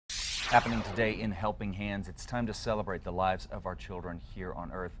Happening today in Helping Hands, it's time to celebrate the lives of our children here on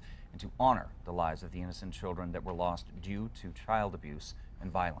Earth and to honor the lives of the innocent children that were lost due to child abuse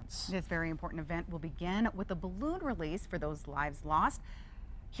and violence. This very important event will begin with a balloon release for those lives lost.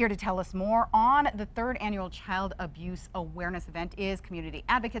 Here to tell us more on the third annual Child Abuse Awareness event is community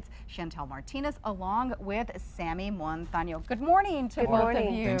advocates Chantel Martinez along with Sammy Montaño. Good morning to both of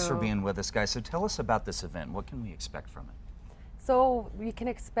you. Thanks for being with us, guys. So tell us about this event. What can we expect from it? So we can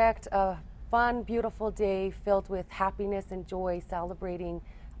expect a fun, beautiful day filled with happiness and joy, celebrating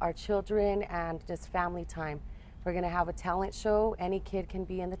our children and just family time. We're going to have a talent show. Any kid can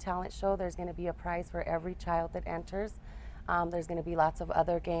be in the talent show. There's going to be a prize for every child that enters. There's going to be lots of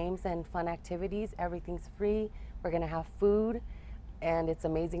other games and fun activities. Everything's free. We're going to have food. And it's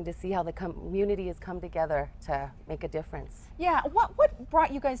amazing to see how the community has come together to make a difference. Yeah, what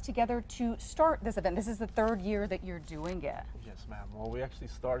brought you guys together to start this event? This is the third year that you're doing it. Yes, ma'am. Well, we actually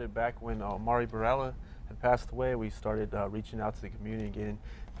started back when Mari Barella had passed away. We started reaching out to the community and getting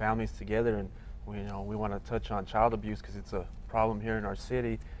families together, and we want to touch on child abuse because it's a problem here in our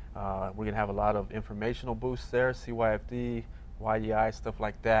city. We're going to have a lot of informational booths there, CYFD, YDI, stuff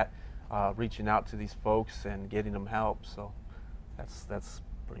like that, reaching out to these folks and getting them help. So that's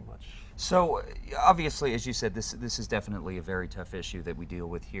pretty much. So obviously, as you said, this is definitely a very tough issue that we deal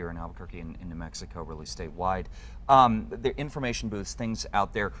with here in Albuquerque and in New Mexico, really statewide. The information booths, things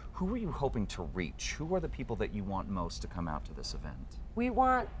out there. Who are you hoping to reach? Who are the people that you want most to come out to this event? We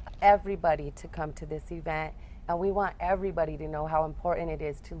want everybody to come to this event, and we want everybody to know how important it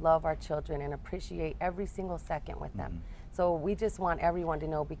is to love our children and appreciate every single second with them. So we just want everyone to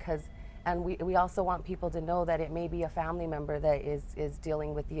know, because and we also want people to know that it may be a family member that is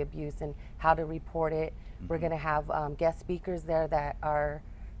dealing with the abuse and how to report it. We're going to have guest speakers there that are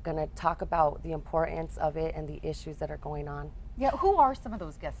going to talk about the importance of it and the issues that are going on. Yeah, who are some of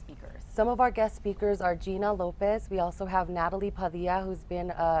those guest speakers? Some of our guest speakers are Gina Lopez. We also have Natalie Padilla, who's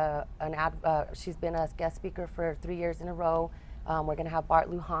been she's been a guest speaker for 3 years in a row. We're going to have Bart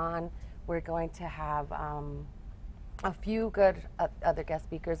Lujan. We're going to have a few good other guest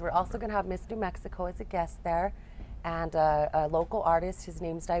speakers. We're also going to have Miss New Mexico as a guest there, and a local artist. His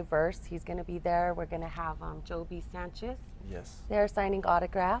name's Diverse. He's going to be there. We're going to have Joby Sanchez. Yes. They're signing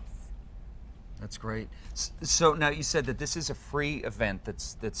autographs. That's great. So now you said that this is a free event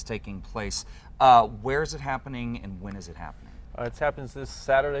that's taking place. Where is it happening and when is it happening? It happens this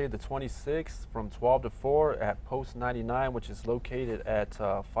Saturday, the 26th, from 12 to 4 at Post 99, which is located at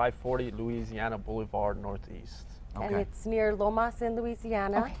 540 Louisiana Boulevard Northeast. Okay. And it's near Lomas in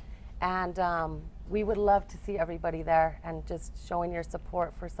Louisiana. Okay. And we would love to see everybody there and just showing your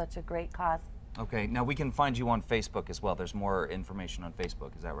support for such a great cause. Okay, now we can find you on Facebook as well. There's more information on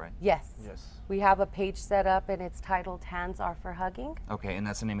Facebook, is that right? Yes. Yes. We have a page set up and it's titled Hands Are for Hugging. Okay, and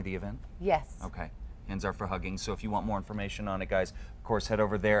that's the name of the event? Yes. Okay, Hands Are for Hugging. So if you want more information on it, guys, of course, head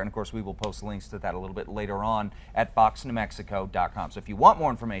over there. And of course, we will post links to that a little bit later on at foxnewmexico.com. So if you want more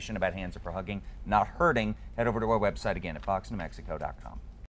information about Hands Are for Hugging, not hurting, head over to our website again at foxnewmexico.com.